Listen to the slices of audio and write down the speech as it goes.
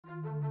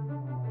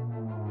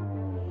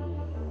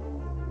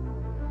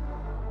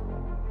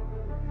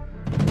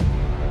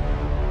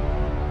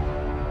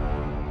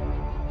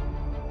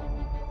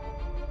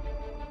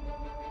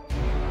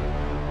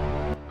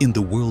In the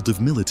world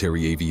of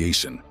military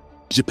aviation,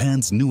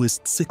 Japan's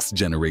newest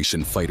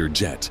sixth-generation fighter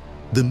jet,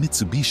 the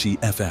Mitsubishi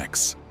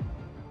F-X.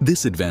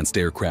 This advanced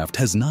aircraft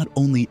has not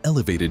only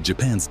elevated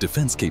Japan's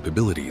defense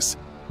capabilities,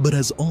 but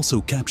has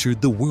also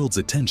captured the world's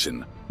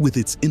attention with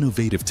its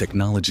innovative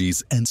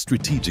technologies and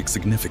strategic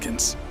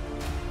significance.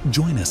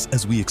 Join us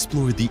as we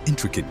explore the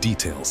intricate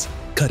details,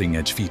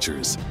 cutting-edge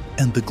features,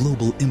 and the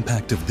global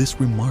impact of this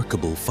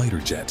remarkable fighter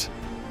jet.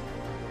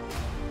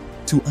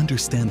 To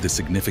understand the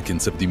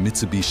significance of the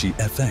Mitsubishi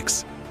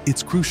F-X,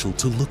 it's crucial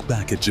to look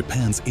back at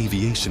Japan's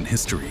aviation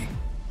history.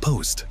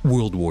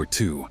 Post-World War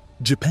II,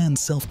 Japan's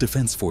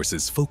self-defense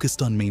forces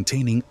focused on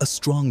maintaining a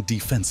strong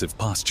defensive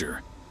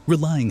posture,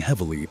 relying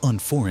heavily on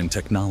foreign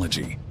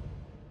technology.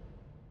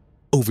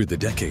 Over the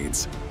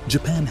decades,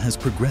 Japan has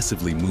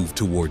progressively moved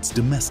towards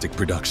domestic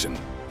production,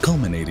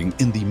 culminating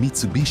in the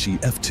Mitsubishi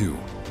F-2.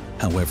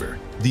 However,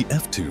 the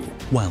F-2,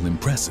 while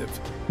impressive,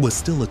 was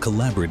still a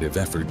collaborative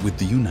effort with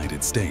the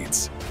United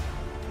States.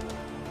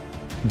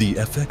 The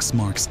F-X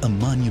marks a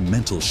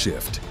monumental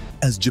shift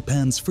as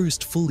Japan's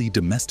first fully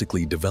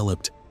domestically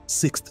developed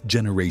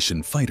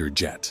sixth-generation fighter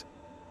jet.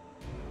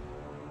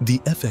 The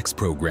F-X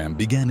program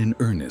began in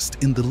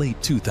earnest in the late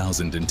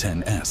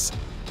 2010s,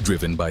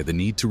 driven by the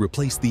need to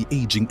replace the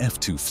aging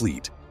F-2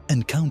 fleet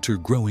and counter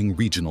growing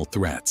regional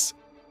threats.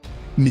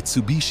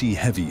 Mitsubishi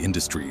Heavy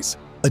Industries,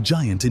 a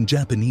giant in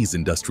Japanese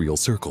industrial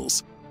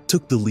circles,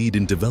 took the lead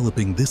in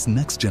developing this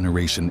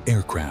next-generation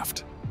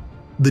aircraft.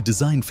 The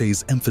design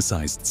phase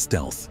emphasized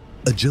stealth,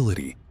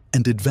 agility,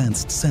 and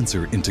advanced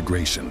sensor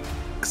integration.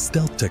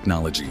 Stealth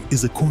technology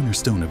is a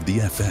cornerstone of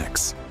the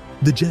F-X.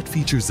 The jet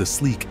features a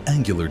sleek,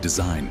 angular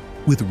design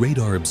with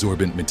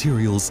radar-absorbent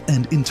materials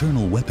and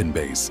internal weapon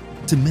bays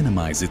to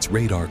minimize its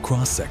radar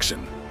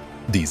cross-section.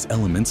 These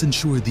elements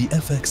ensure the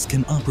F-X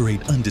can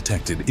operate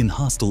undetected in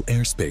hostile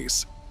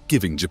airspace,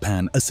 giving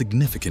Japan a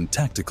significant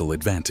tactical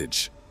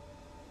advantage.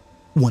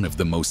 One of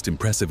the most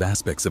impressive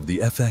aspects of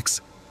the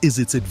F-X is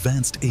its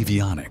advanced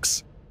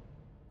avionics.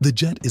 The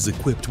jet is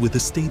equipped with a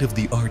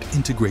state-of-the-art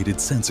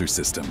integrated sensor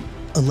system,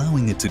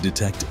 allowing it to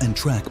detect and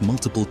track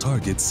multiple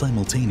targets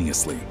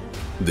simultaneously.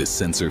 This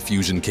sensor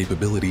fusion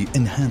capability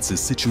enhances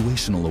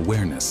situational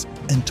awareness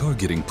and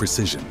targeting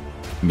precision,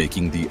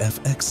 making the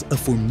F-X a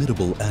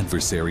formidable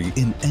adversary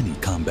in any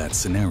combat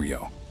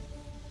scenario.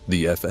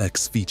 The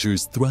F-X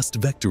features thrust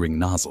vectoring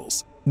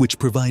nozzles, which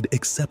provide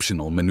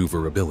exceptional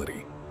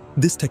maneuverability.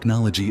 This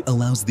technology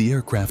allows the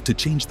aircraft to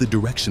change the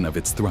direction of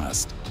its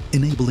thrust,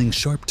 enabling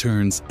sharp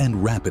turns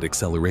and rapid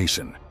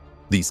acceleration.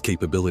 These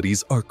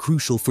capabilities are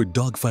crucial for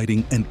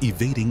dogfighting and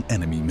evading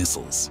enemy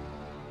missiles.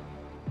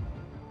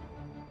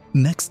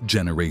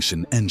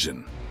 Next-generation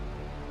engine.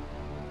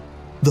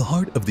 The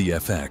heart of the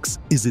F-X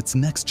is its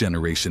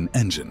next-generation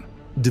engine,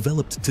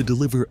 developed to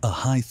deliver a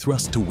high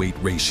thrust-to-weight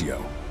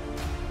ratio.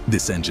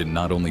 This engine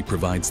not only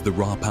provides the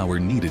raw power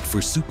needed for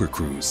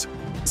supercruise,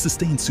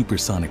 sustained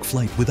supersonic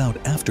flight without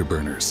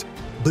afterburners,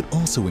 but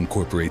also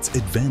incorporates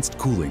advanced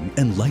cooling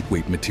and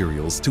lightweight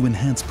materials to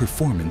enhance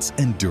performance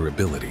and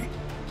durability.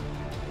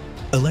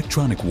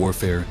 Electronic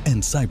warfare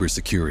and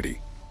cybersecurity.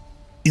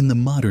 In the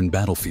modern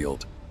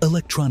battlefield,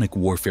 electronic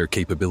warfare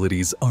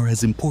capabilities are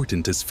as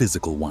important as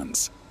physical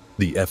ones.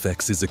 The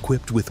F-X is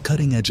equipped with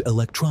cutting-edge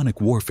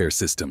electronic warfare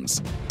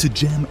systems to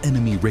jam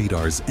enemy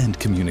radars and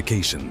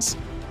communications.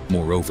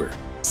 Moreover,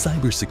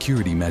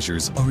 cybersecurity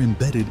measures are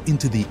embedded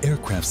into the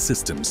aircraft's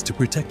systems to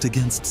protect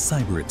against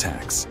cyber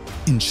attacks,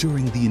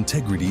 ensuring the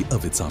integrity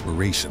of its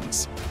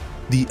operations.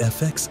 The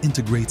F-X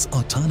integrates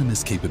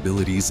autonomous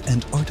capabilities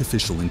and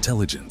artificial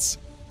intelligence,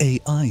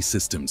 AI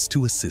systems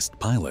to assist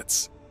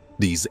pilots.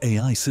 These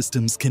AI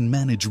systems can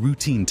manage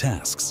routine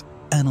tasks,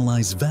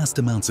 analyze vast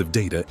amounts of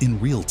data in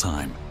real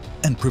time,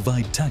 and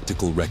provide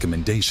tactical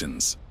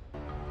recommendations.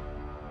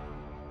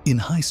 In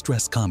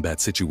high-stress combat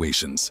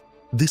situations,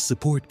 this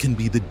support can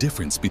be the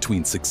difference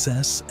between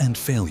success and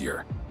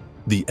failure.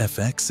 The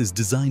F-X is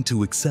designed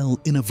to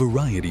excel in a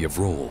variety of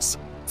roles,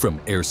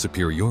 from air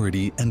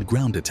superiority and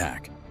ground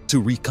attack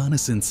to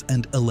reconnaissance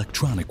and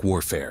electronic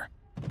warfare.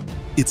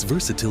 Its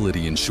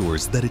versatility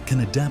ensures that it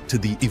can adapt to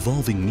the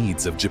evolving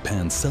needs of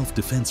Japan's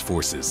self-defense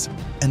forces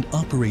and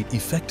operate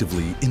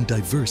effectively in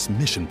diverse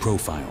mission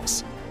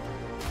profiles.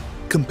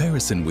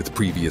 Comparison with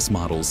previous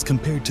models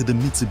compared to the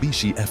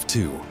Mitsubishi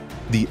F-2.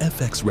 The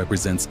F-X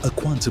represents a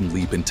quantum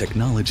leap in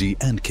technology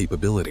and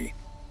capability.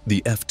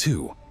 The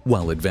F-2,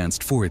 while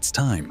advanced for its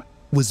time,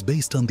 was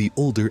based on the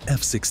older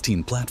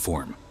F-16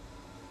 platform.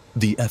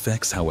 The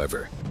F-X,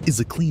 however,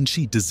 is a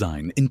clean-sheet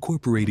design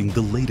incorporating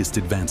the latest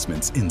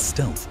advancements in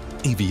stealth,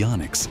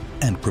 avionics,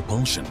 and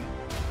propulsion.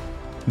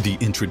 The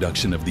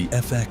introduction of the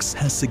F-X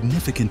has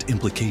significant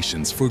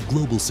implications for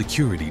global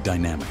security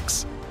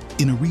dynamics.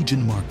 In a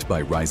region marked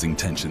by rising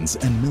tensions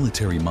and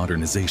military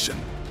modernization,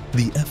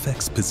 the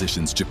F-X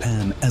positions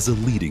Japan as a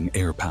leading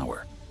air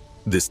power.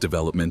 This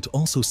development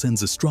also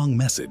sends a strong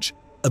message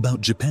about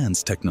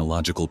Japan's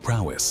technological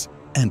prowess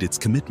and its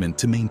commitment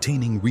to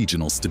maintaining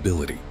regional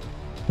stability.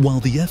 While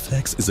the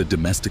F-X is a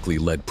domestically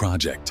led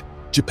project,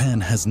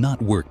 Japan has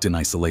not worked in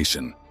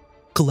isolation.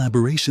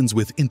 Collaborations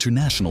with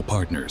international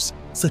partners,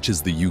 such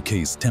as the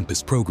UK's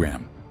Tempest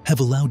program, have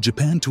allowed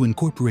Japan to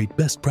incorporate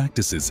best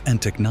practices and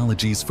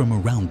technologies from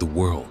around the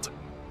world.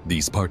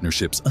 These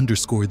partnerships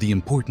underscore the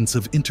importance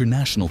of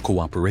international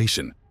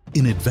cooperation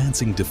in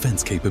advancing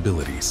defense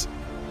capabilities.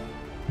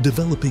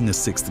 Developing a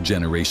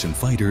sixth-generation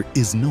fighter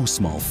is no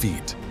small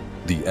feat.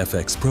 The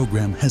F-X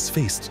program has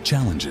faced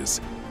challenges,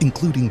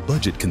 including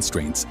budget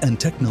constraints and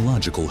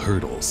technological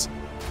hurdles.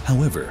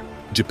 However,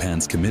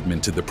 Japan's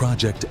commitment to the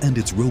project and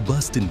its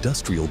robust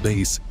industrial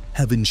base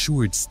have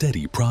ensured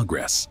steady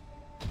progress.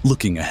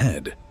 Looking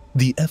ahead,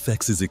 the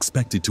F-X is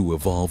expected to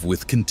evolve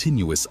with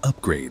continuous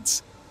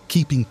upgrades,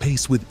 keeping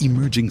pace with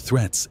emerging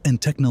threats and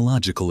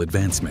technological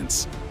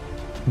advancements.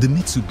 The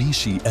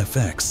Mitsubishi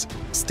F-X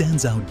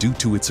stands out due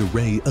to its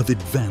array of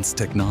advanced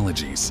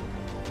technologies.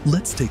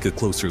 Let's take a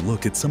closer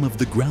look at some of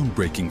the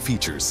groundbreaking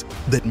features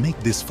that make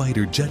this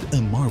fighter jet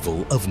a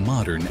marvel of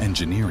modern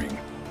engineering.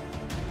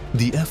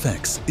 The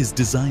F-X is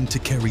designed to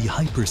carry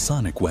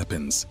hypersonic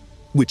weapons,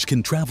 which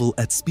can travel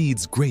at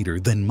speeds greater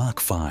than Mach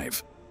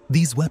 5.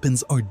 These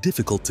weapons are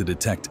difficult to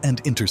detect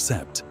and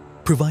intercept,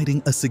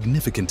 providing a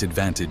significant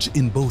advantage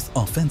in both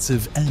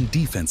offensive and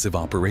defensive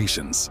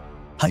operations.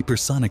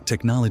 Hypersonic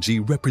technology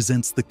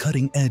represents the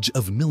cutting edge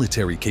of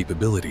military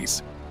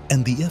capabilities,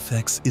 and the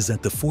F-X is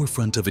at the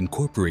forefront of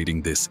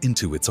incorporating this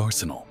into its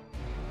arsenal.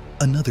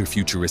 Another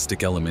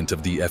futuristic element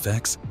of the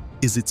F-X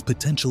is its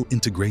potential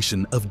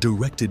integration of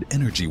directed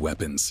energy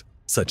weapons,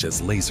 such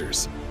as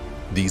lasers.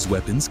 These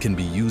weapons can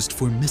be used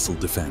for missile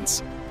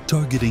defense,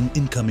 targeting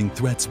incoming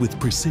threats with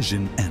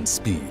precision and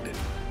speed.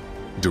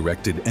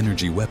 Directed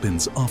energy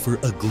weapons offer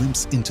a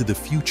glimpse into the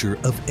future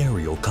of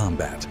aerial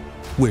combat,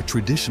 where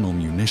traditional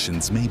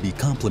munitions may be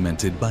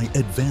complemented by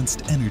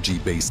advanced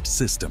energy-based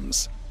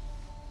systems.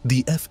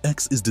 The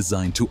F-X is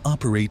designed to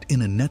operate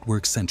in a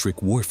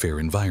network-centric warfare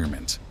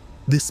environment.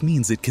 This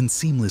means it can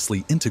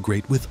seamlessly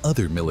integrate with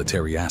other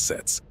military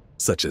assets,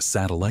 such as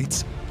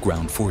satellites,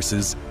 ground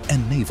forces,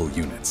 and naval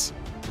units.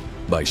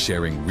 By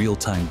sharing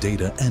real-time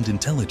data and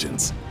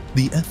intelligence,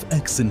 the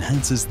F-X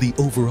enhances the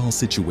overall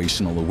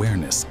situational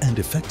awareness and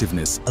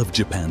effectiveness of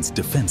Japan's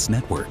defense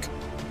network.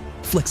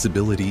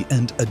 Flexibility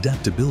and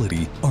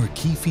adaptability are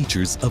key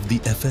features of the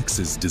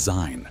F-X's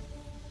design.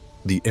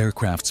 The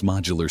aircraft's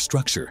modular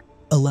structure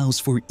allows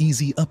for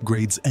easy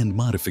upgrades and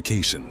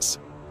modifications.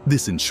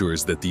 This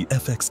ensures that the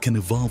F-X can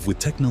evolve with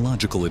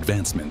technological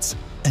advancements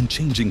and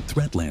changing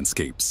threat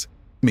landscapes,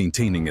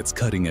 maintaining its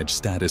cutting-edge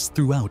status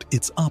throughout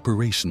its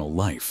operational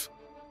life.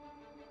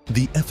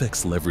 The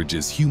F-X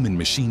leverages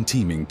human-machine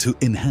teaming to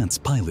enhance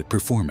pilot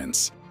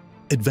performance.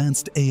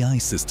 Advanced AI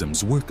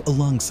systems work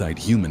alongside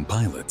human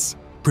pilots,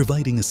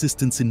 providing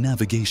assistance in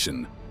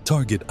navigation,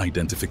 target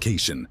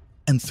identification,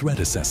 and threat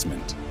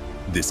assessment.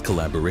 This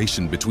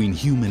collaboration between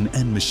human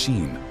and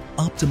machine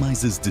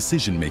optimizes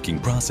decision-making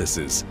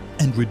processes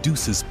and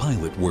reduces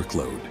pilot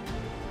workload.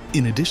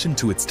 In addition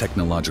to its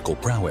technological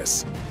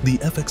prowess, the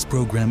F-X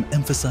program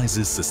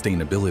emphasizes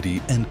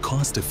sustainability and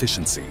cost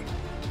efficiency.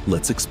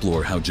 Let's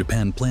explore how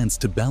Japan plans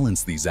to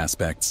balance these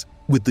aspects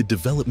with the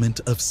development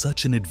of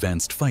such an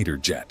advanced fighter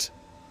jet.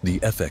 The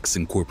F-X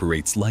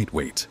incorporates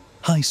lightweight,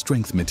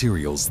 high-strength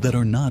materials that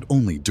are not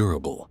only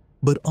durable,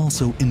 but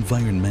also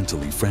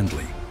environmentally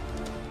friendly.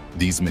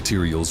 These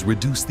materials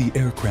reduce the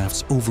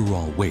aircraft's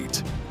overall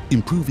weight,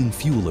 improving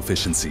fuel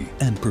efficiency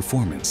and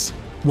performance,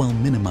 while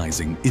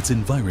minimizing its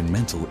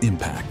environmental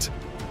impact.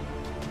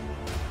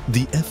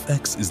 The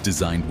F-X is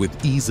designed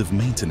with ease of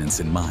maintenance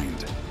in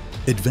mind.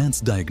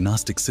 Advanced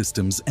diagnostic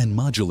systems and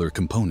modular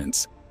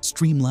components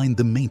streamline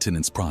the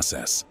maintenance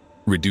process,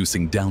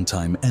 reducing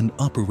downtime and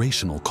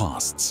operational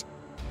costs.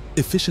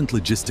 Efficient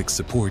logistics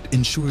support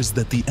ensures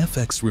that the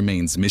F-X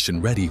remains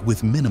mission-ready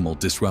with minimal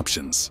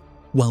disruptions.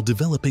 While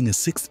developing a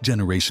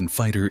sixth-generation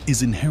fighter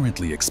is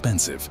inherently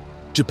expensive,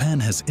 Japan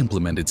has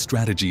implemented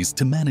strategies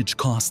to manage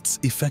costs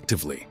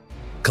effectively.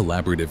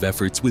 Collaborative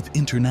efforts with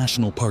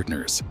international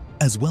partners,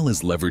 as well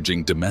as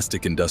leveraging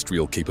domestic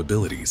industrial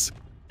capabilities,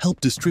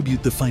 help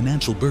distribute the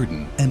financial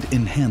burden and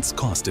enhance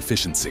cost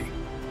efficiency.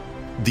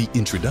 The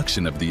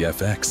introduction of the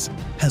F-X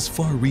has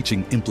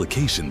far-reaching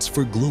implications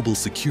for global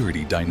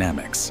security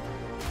dynamics.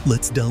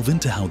 Let's delve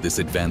into how this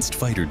advanced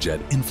fighter jet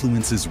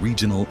influences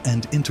regional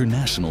and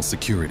international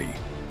security.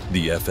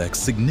 The F-X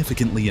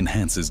significantly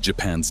enhances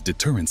Japan's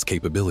deterrence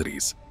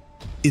capabilities.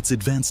 Its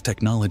advanced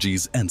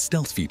technologies and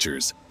stealth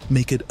features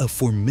make it a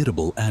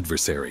formidable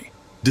adversary,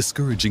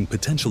 discouraging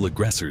potential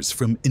aggressors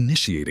from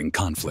initiating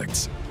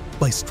conflicts.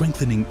 By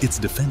strengthening its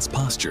defense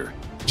posture,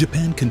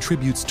 Japan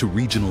contributes to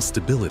regional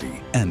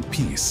stability and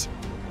peace.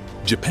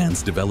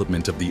 Japan's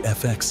development of the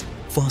F-X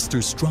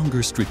fosters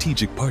stronger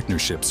strategic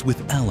partnerships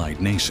with allied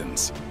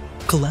nations.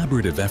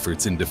 Collaborative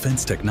efforts in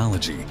defense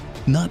technology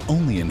not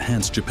only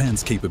enhance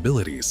Japan's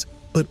capabilities,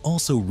 but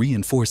also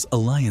reinforce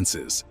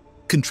alliances,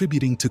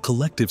 contributing to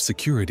collective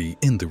security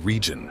in the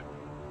region.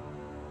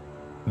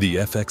 The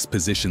F-X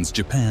positions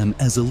Japan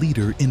as a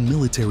leader in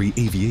military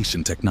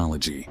aviation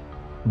technology.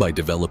 By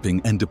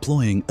developing and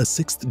deploying a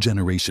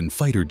sixth-generation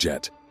fighter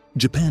jet,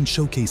 Japan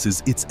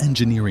showcases its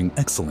engineering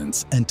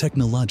excellence and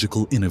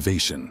technological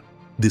innovation.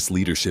 This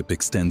leadership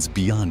extends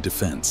beyond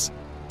defense,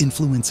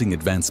 influencing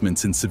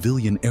advancements in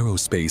civilian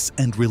aerospace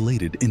and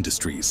related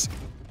industries.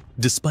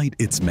 Despite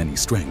its many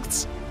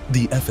strengths,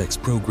 the F-X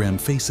program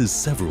faces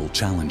several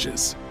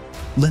challenges.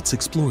 Let's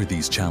explore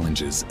these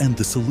challenges and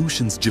the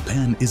solutions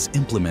Japan is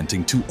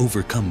implementing to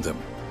overcome them.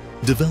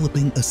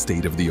 Developing a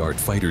state-of-the-art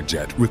fighter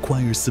jet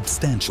requires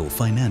substantial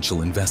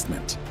financial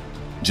investment.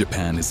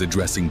 Japan is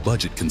addressing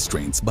budget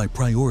constraints by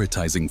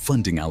prioritizing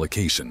funding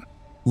allocation,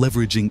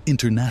 leveraging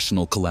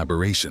international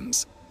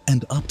collaborations,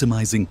 and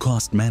optimizing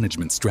cost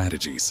management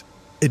strategies.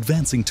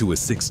 Advancing to a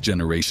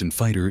sixth-generation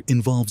fighter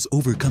involves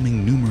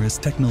overcoming numerous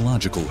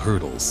technological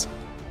hurdles.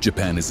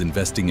 Japan is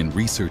investing in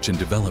research and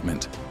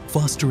development,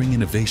 fostering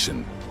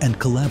innovation, and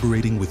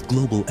collaborating with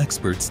global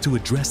experts to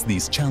address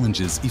these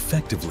challenges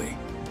effectively.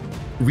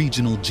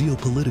 Regional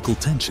geopolitical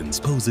tensions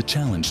pose a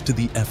challenge to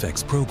the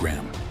F-X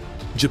program.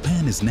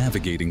 Japan is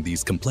navigating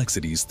these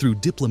complexities through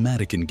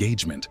diplomatic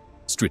engagement,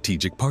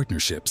 strategic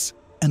partnerships,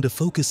 and a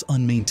focus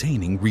on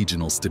maintaining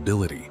regional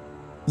stability.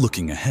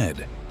 Looking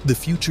ahead, the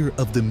future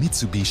of the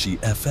Mitsubishi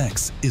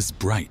F-X is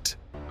bright.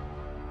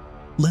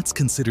 Let's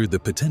consider the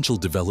potential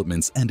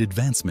developments and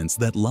advancements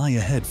that lie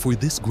ahead for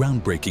this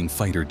groundbreaking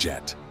fighter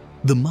jet.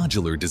 The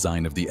modular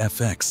design of the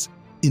F-X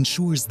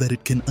ensures that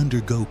it can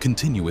undergo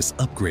continuous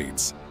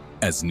upgrades.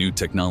 As new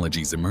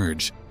technologies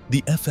emerge,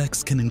 the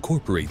F-X can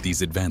incorporate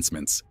these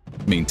advancements,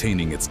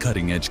 maintaining its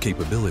cutting-edge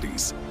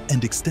capabilities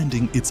and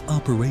extending its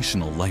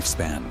operational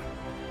lifespan.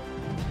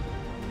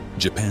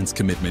 Japan's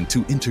commitment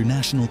to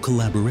international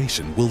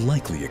collaboration will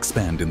likely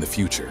expand in the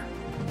future.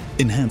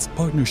 Enhanced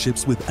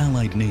partnerships with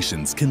allied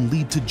nations can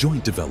lead to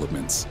joint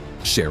developments,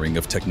 sharing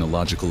of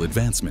technological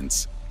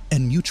advancements,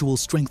 and mutual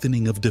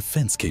strengthening of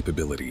defense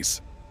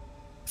capabilities.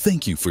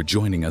 Thank you for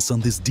joining us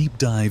on this deep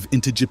dive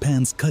into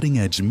Japan's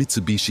cutting-edge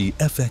Mitsubishi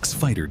F-X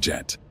fighter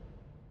jet.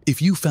 If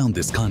you found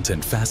this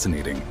content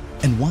fascinating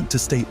and want to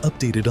stay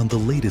updated on the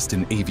latest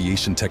in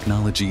aviation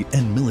technology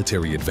and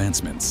military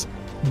advancements,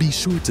 be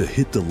sure to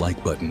hit the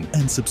like button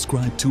and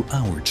subscribe to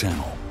our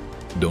channel.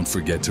 Don't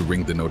forget to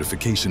ring the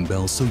notification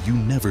bell so you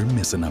never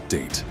miss an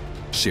update.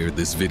 Share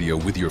this video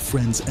with your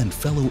friends and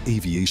fellow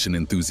aviation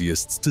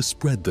enthusiasts to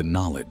spread the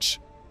knowledge.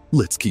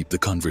 Let's keep the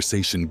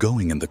conversation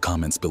going in the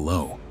comments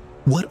below.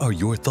 What are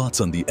your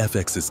thoughts on the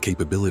F-X's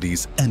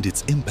capabilities and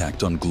its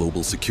impact on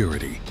global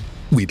security?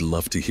 We'd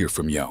love to hear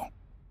from you.